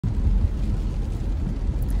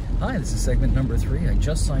Hi, this is segment number 3. I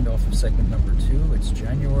just signed off of segment number 2. It's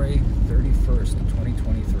January 31st,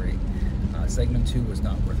 2023. Segment 2 was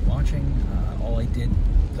not worth watching. All I did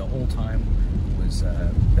the whole time was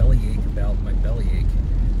bellyache about my bellyache.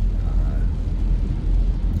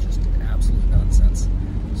 Just absolute nonsense.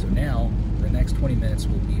 So now, the next 20 minutes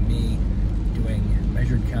will be me doing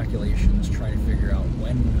measured calculations, trying to figure out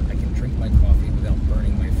when I can drink my coffee without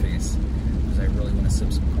burning my face, because I really want to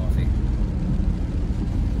sip some coffee.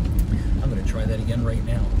 I'm going to try that again right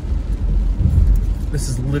now. This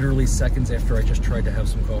is literally seconds after I just tried to have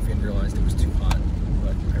some coffee and realized it was too hot,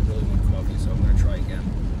 but I really want coffee, so I'm going to try again.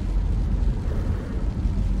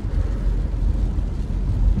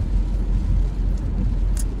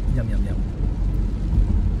 Yum, yum, yum.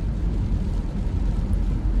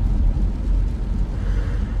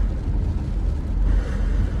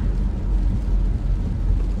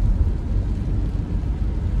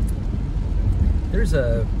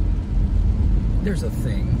 There's a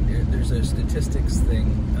thing, there's a statistics thing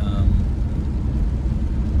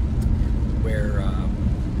where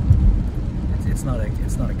it's not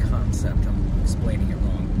a concept. I'm explaining it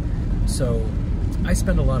wrong. So I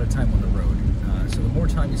spend a lot of time on the road. So the more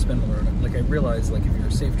time you spend on the road, like I realize, like if you're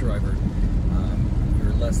a safe driver,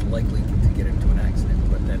 you're less likely to get into an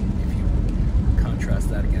accident. But then if you contrast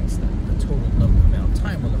that against the total amount of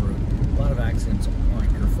time on the road, a lot of accidents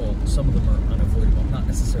aren't your fault. Some of them are unavoidable, not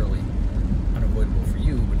necessarily unavoidable for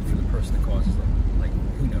you, but for the person that causes them. Like,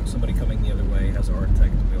 who knows, somebody coming the other way has a heart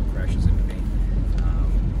attack, the wheel crashes into me,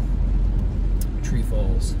 tree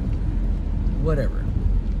falls, whatever.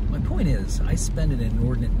 My point is, I spend an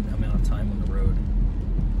inordinate amount of time on the road.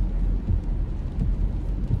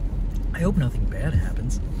 I hope nothing bad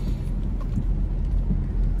happens.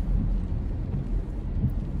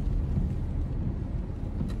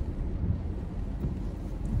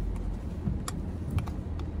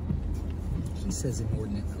 He says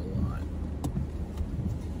inordinate a lot.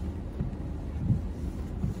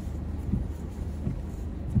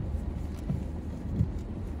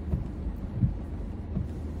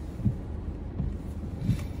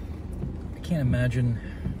 I can't imagine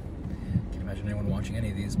anyone watching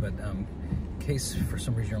any of these, but in case for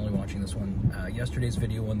some reason you're only watching this one, yesterday's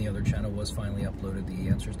video on the other channel was finally uploaded. The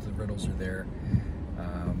answers to the riddles are there.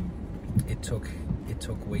 It took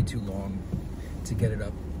way too long to get it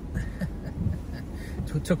up.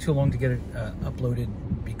 It took too long to get it uploaded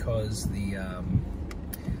because it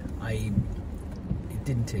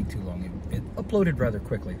didn't take too long. It uploaded rather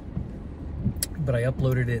quickly, but I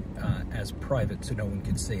uploaded it as private so no one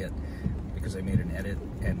could see it, because I made an edit,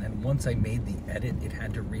 and then once I made the edit, it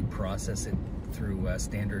had to reprocess it through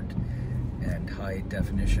standard and high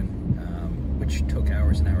definition, which took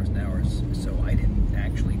hours and hours and hours. So I didn't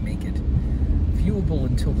actually make it viewable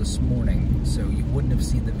until this morning, so you wouldn't have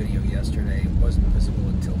seen the video yesterday. It wasn't visible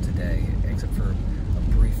until today, except for a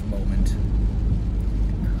brief moment.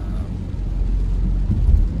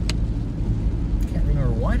 Can't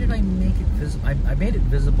remember, why did I make it visible? I made it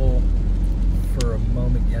visible for a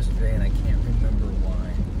moment yesterday, and I can't remember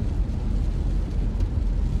why.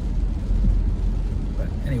 But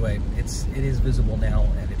anyway, it is visible now,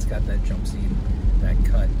 and it's got that jump scene, that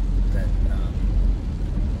cut, that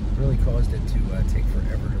really caused it to take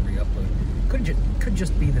forever to re-upload. Could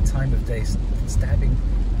just be the time of day, stabbing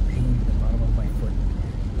pain in the bottom of my foot.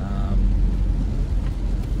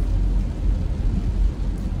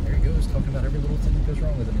 There he goes, talking about every little thing that goes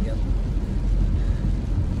wrong with him again.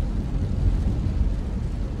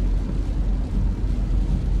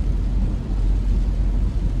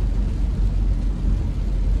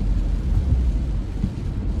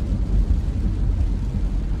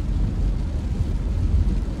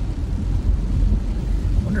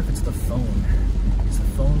 It's the phone. Is the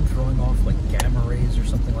phone throwing off like gamma rays or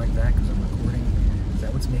something like that because I'm recording? Is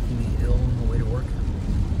that what's making me ill on the way to work?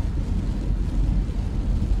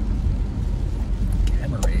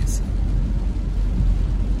 Gamma rays.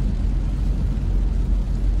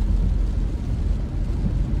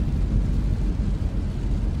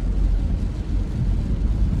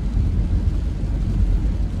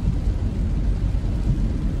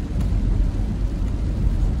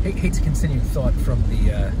 Hate to continue thought from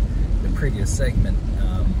the previous segment,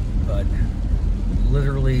 but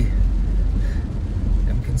literally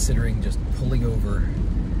am considering just pulling over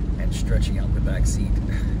and stretching out the back seat.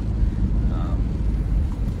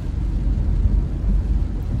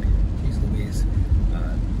 Geez Louise.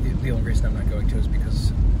 The only reason I'm not going to is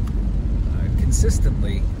because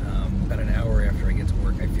consistently, about an hour after I get to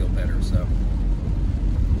work, I feel better, so.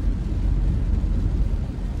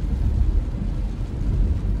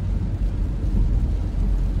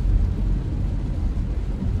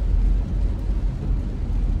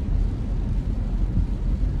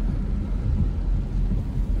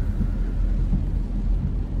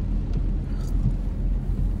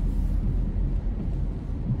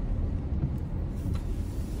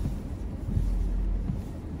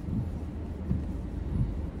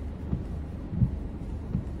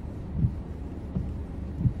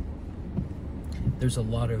 there's a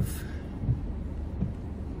lot of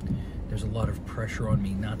pressure on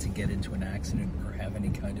me not to get into an accident or have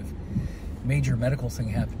any kind of major medical thing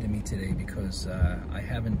happen to me today, because I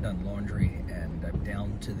haven't done laundry and I'm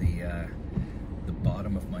down to the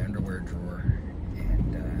bottom of my underwear drawer,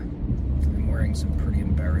 and I'm wearing some pretty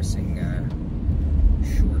embarrassing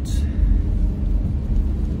shorts.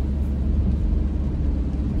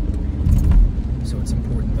 So it's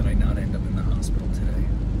important that I not end up in the hospital today.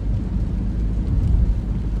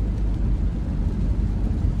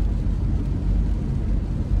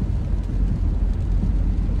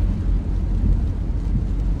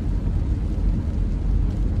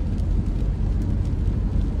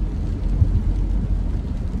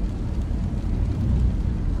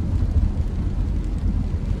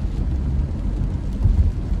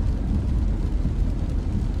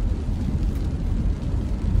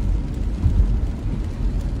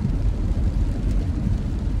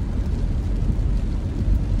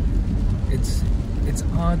 It's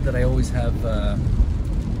odd that I always have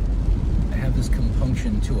this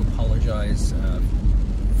compunction to apologize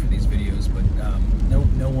for these videos, but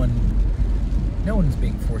no one is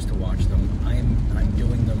being forced to watch them. I'm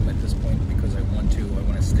doing them at this point because I want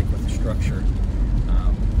to stick with the structure.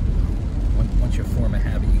 Once you form a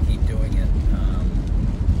habit, you keep doing it.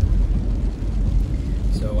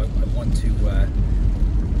 So I want to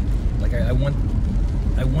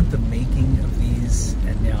I want the making of these,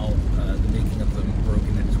 and now the making of them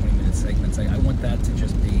broken into 20-minute segments. I want that to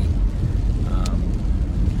just be,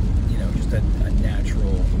 you know, just a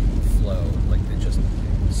natural flow, like just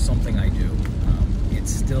something I do.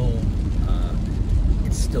 It's still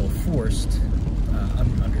forced.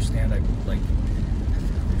 Understand?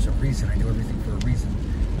 There's a reason. I do everything for a reason.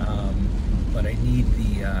 But I need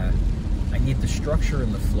the structure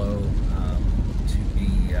and the flow to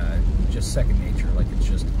be just second nature. Like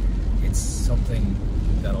it's something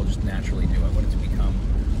that I'll just naturally do. I want it to become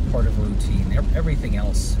part of a routine. Everything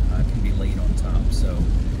else can be laid on top. So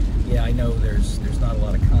yeah, I know there's not a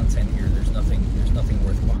lot of content here. There's nothing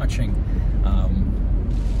worth watching.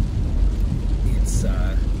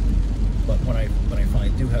 But when I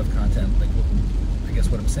finally do have content, like, I guess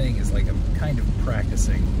what I'm saying is, like, I'm kind of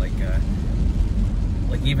practicing, like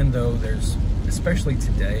even though there's, especially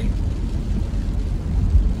today,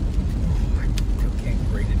 I can't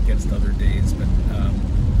grade it against other days, but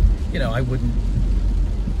you know, I wouldn't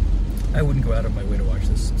go out of my way to watch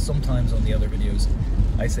this. Sometimes on the other videos,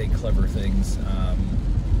 I say clever things,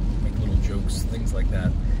 make little jokes, things like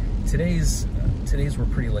that. Today's were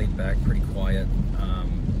pretty laid back, pretty quiet.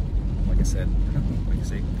 Like I said, like I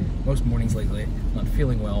say, most mornings lately, I'm not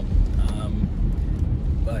feeling well,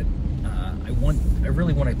 but I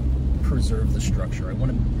really want to preserve the structure. I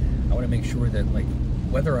want to make sure that, like,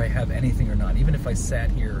 whether I have anything or not, even if I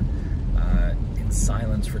sat here in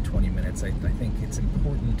silence for 20 minutes, I think it's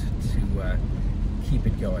important to keep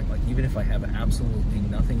it going. Like, even if I have absolutely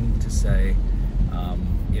nothing to say,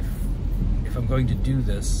 if I'm going to do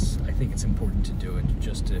this, I think it's important to do it,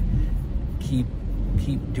 just to keep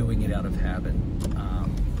doing it out of habit.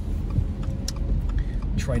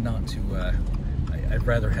 Try not to. I'd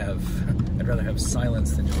rather have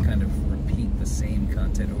silence than just kind of repeat the same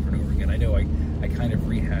content over and over again. I know I kind of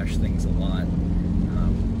rehash things a lot,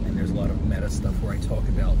 and there's a lot of meta stuff where I talk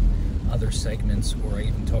about other segments, or I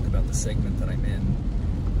even talk about the segment that I'm in.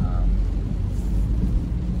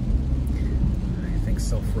 I think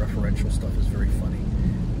self-referential stuff is very funny.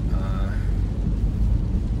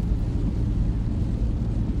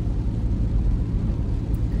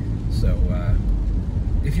 So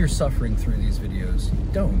if you're suffering through these videos,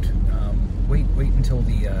 don't. Wait until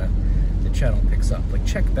the channel picks up. Like,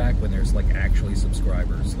 check back when there's, like, actually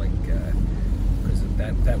subscribers, like, because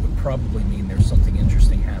that would probably mean there's something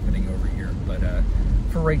interesting happening over here. But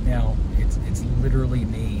for right now, it's literally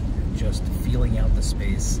me just feeling out the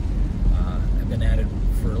space. I've been at it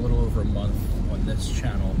for a little over a month on this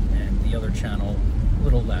channel, and the other channel a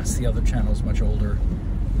little less. The other channel is much older,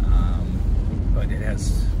 but it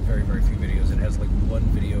has very, very few videos. It has, like, one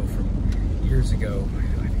video from years ago.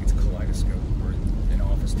 I think it's Kaleidoscope or an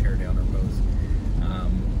Office Teardown, or both.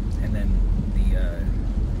 And then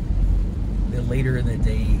the later in the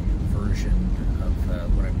day version of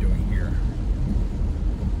what I'm doing here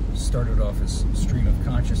started off as stream of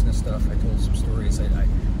consciousness stuff. I told some stories. I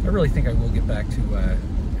really think I will get back to at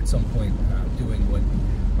some point doing what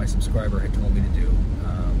my subscriber had told me to do.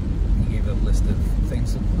 He gave a list of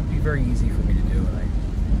things that would be very easy for me to do, and I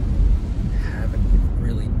haven't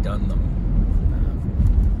really done them,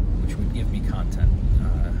 which would give me content.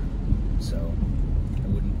 So I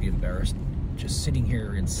wouldn't be embarrassed just sitting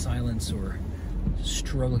here in silence or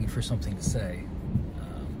struggling for something to say.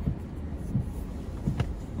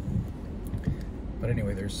 But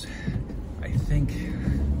anyway, I think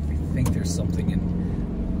there's something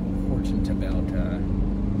important about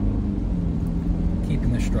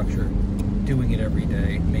keeping the structure, doing it every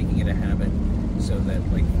day, making it a habit, so that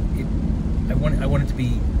like I want it to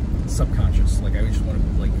be subconscious. Like I just want to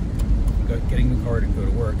like getting in the car to go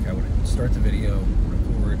to work. I want to start the video,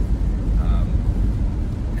 record,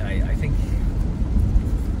 and I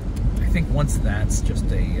think once that's just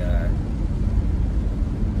a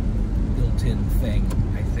built-in thing,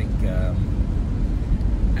 I think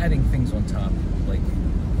adding things on top, like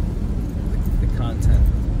the content,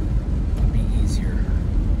 would be easier.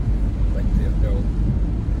 Like they'll,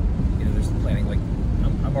 you know, there's the planning. Like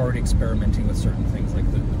I'm already experimenting with certain things, like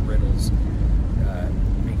the riddles,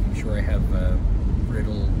 making sure I have a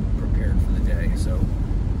riddle prepared for the day. So,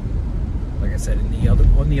 like I said,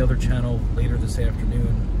 on the other channel later this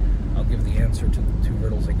afternoon, I'll give the answer to the 2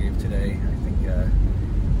 riddles I gave today. I think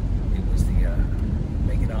it was the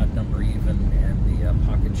make an odd number even and the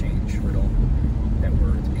pocket change riddle that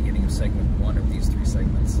were at the beginning of segment 1 of these 3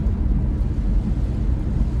 segments.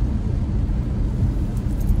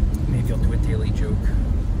 Maybe I'll do a daily joke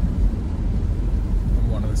on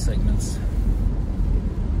one of the segments.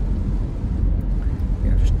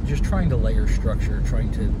 You know, just trying to layer structure,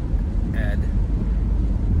 trying to add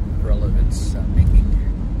relevance, making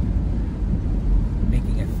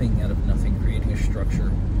a thing out of nothing, creating a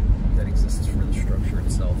structure that exists for the structure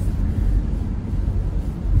itself.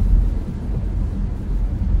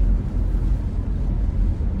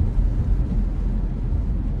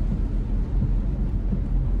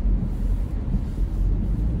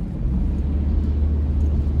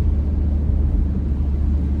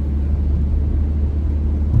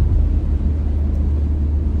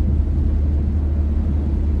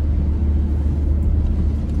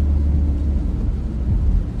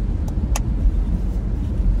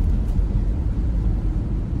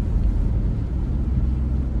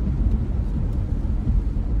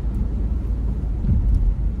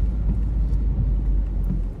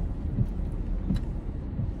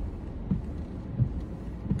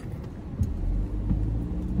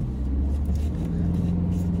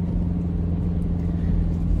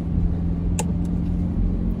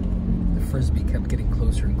 Frisbee kept getting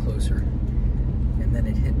closer and closer, and then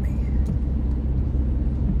it hit me.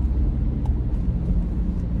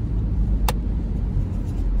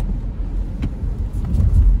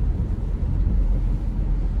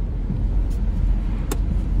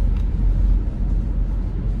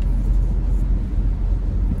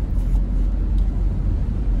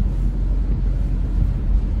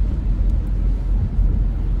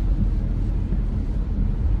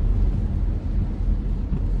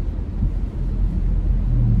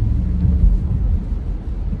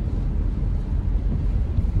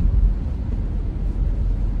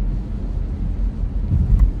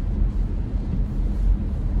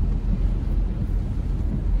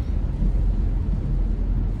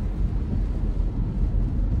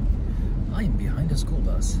 I am behind a school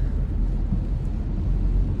bus.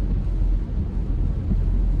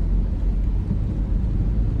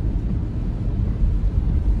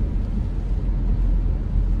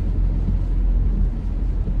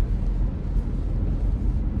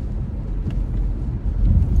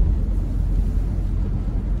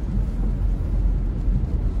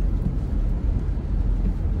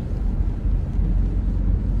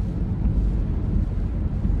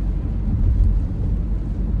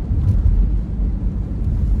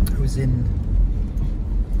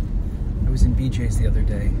 I was in BJ's the other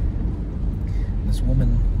day. This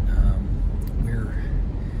woman, we're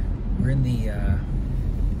in the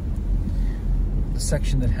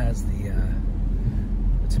section that has the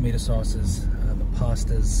tomato sauces, the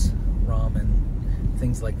pastas, ramen,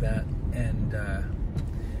 things like that, and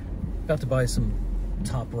about to buy some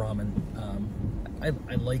Top Ramen.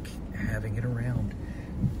 I like having it around.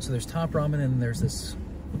 So there's Top Ramen, and there's this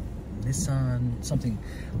Nissan something,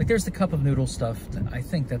 like there's the cup of noodle stuff. I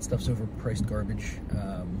think that stuff's overpriced garbage.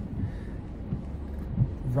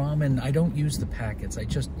 Ramen, I don't use the packets, I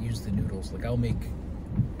just use the noodles. Like I'll make,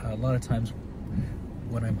 a lot of times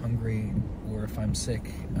when I'm hungry or if I'm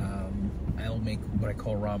sick, I'll make what I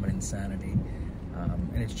call ramen insanity.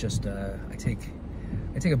 And it's just, I take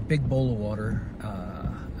a big bowl of water,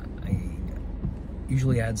 I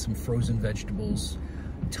usually add some frozen vegetables,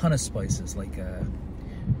 a ton of spices like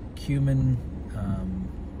cumin,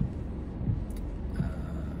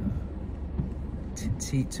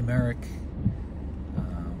 turmeric,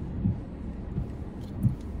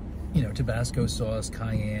 you know, Tabasco sauce,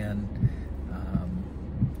 cayenne,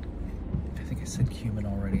 I think I said cumin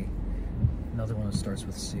already, another one that starts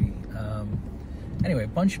with C, Anyway,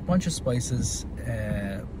 bunch of spices,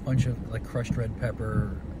 bunch of like crushed red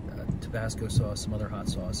pepper, Tabasco sauce, some other hot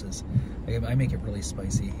sauces. I make it really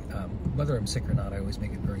spicy. Whether I'm sick or not, I always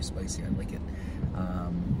make it very spicy. I like it.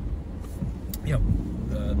 You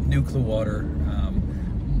know, Nuclear water.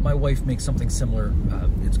 My wife makes something similar.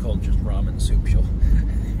 It's called just ramen soup.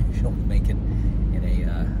 She'll make it in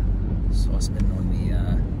a saucepan on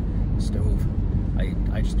the stove.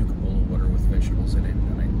 I just do a bowl of water with vegetables in it,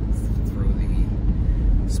 and I throw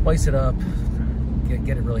spice it up,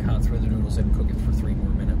 get it really hot, throw the noodles in, cook it for 3 more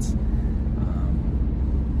minutes.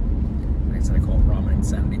 Like I said, I call it ramen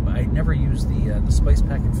insanity, but I never use the spice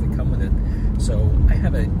packets that come with it. So I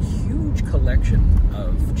have a huge collection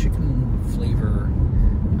of chicken flavor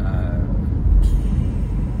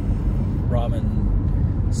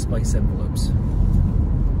ramen spice envelopes.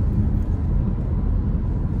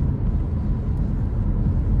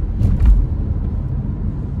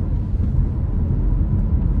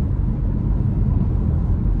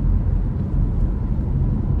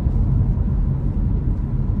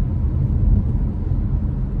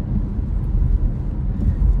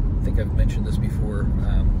 I've mentioned this before.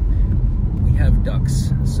 We have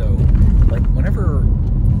ducks, so like whenever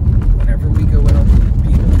we go out,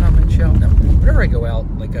 people come and shout. Now, whenever I go out,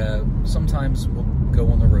 like sometimes we'll go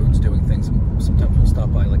on the roads doing things, and sometimes we'll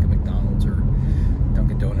stop by like a McDonald's or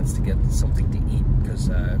Dunkin' Donuts to get something to eat because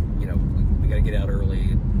you know, we got to get out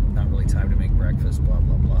early, not really time to make breakfast, blah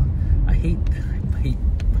blah blah. I hate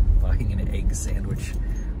buying an egg sandwich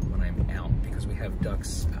when I'm out because we have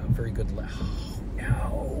ducks, very good.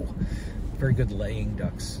 Very good laying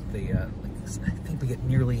ducks. They, I think we get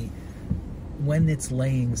nearly, when it's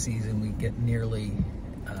laying season, we get nearly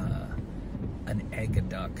an egg a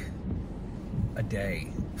duck a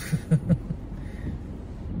day.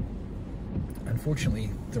 Unfortunately,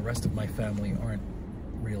 the rest of my family aren't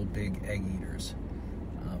real big egg eaters,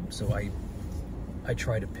 so I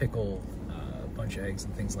try to pickle bunch of eggs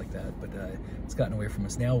and things like that, but it's gotten away from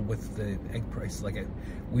us now with the egg prices. Like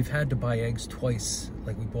we've had to buy eggs twice.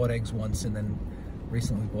 Like we bought eggs once, and then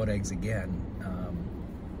recently we bought eggs again.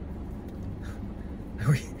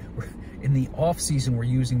 In the off season, we're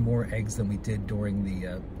using more eggs than we did during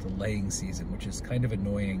the laying season, which is kind of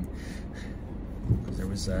annoying. There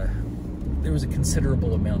was a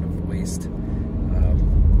considerable amount of waste.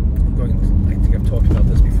 I think I've talked about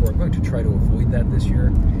this before. I'm going to try to avoid that this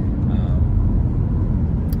year.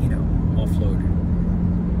 You know, offload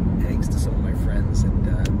eggs to some of my friends,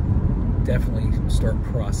 and definitely start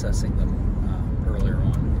processing them earlier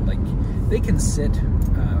on. Like they can sit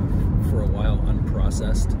for a while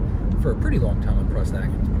unprocessed, for a pretty long time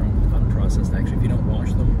unprocessed actually. If you don't wash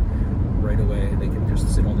them right away, they can just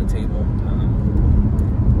sit on the table.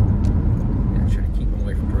 And try to keep them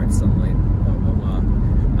away from direct sunlight, blah blah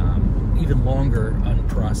blah. Even longer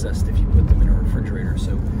unprocessed if you put them in a refrigerator.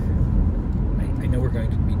 So I know we're going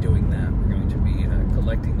to be doing that. We're going to be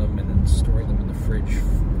collecting them and then storing them in the fridge.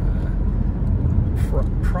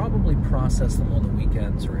 Probably process them on the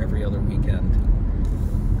weekends or every other weekend,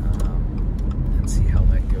 and see how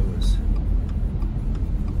that goes.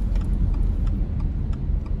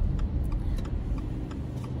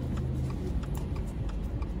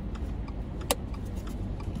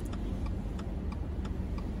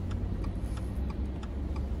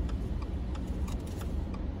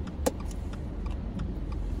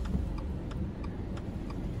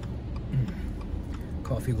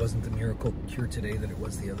 Coffee wasn't the miracle cure today that it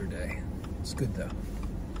was the other day. It's good though.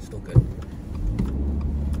 Still good.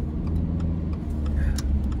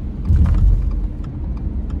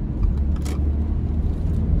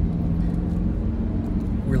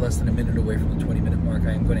 We're less than a minute away from the 20-minute mark.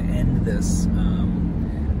 I am going to end this.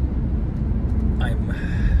 I'm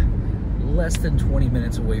less than 20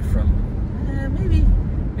 minutes away from,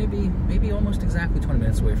 maybe almost exactly 20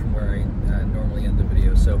 minutes away from where I normally end the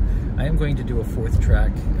video. So I am going to do a 4th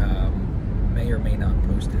track, may or may not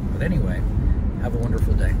post it. But anyway, have a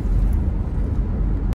wonderful day.